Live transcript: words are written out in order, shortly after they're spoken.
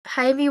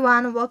Hi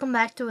everyone, welcome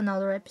back to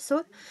another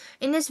episode.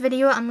 In this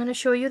video, I'm going to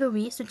show you the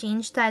ways to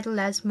change title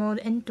as mode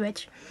in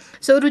Twitch.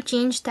 So to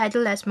change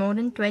title as mode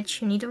in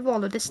Twitch, you need to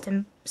follow this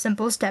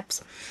simple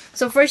steps.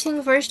 So first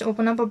thing first,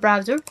 open up a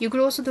browser. You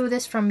could also do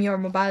this from your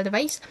mobile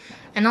device.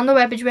 And on the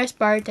web address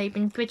bar, type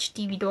in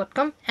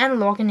twitchtv.com and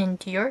log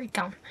into your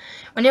account.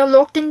 When you're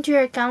logged into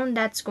your account,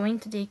 that's going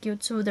to take you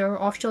to their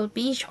official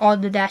page or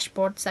the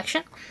dashboard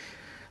section.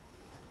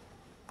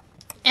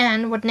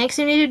 And what next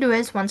you need to do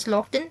is, once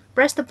logged in,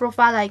 press the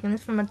profile icon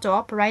from the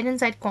top right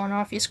hand side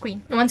corner of your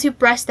screen. Once you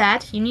press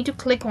that, you need to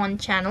click on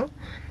channel.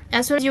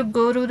 As soon as you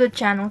go to the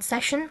channel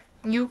section,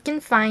 you can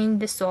find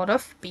this sort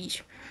of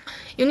page.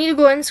 You need to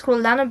go and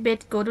scroll down a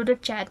bit, go to the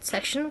chat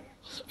section,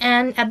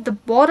 and at the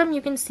bottom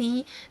you can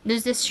see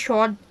there's this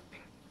word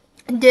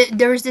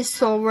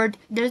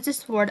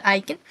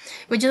icon,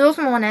 which is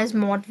also known as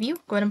mod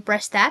view. Go ahead and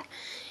press that.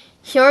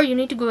 Here you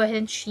need to go ahead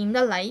and stream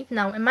the live.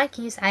 Now in my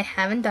case, I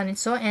haven't done it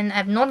so, and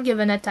I've not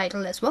given a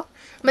title as well.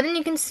 But then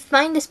you can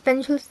find this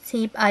pencil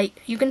shape icon.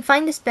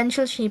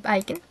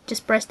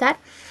 Just press that.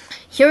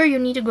 Here you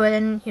need to go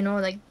ahead and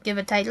give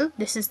a title.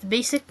 This is the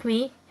basic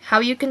way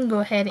how you can go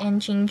ahead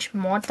and change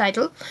mod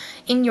title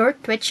in your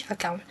Twitch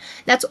account.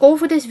 That's all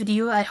for this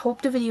video. I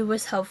hope the video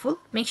was helpful.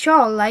 Make sure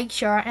to like,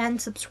 share and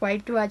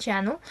subscribe to our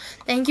channel.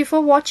 Thank you for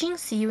watching.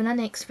 See you in the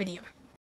next video.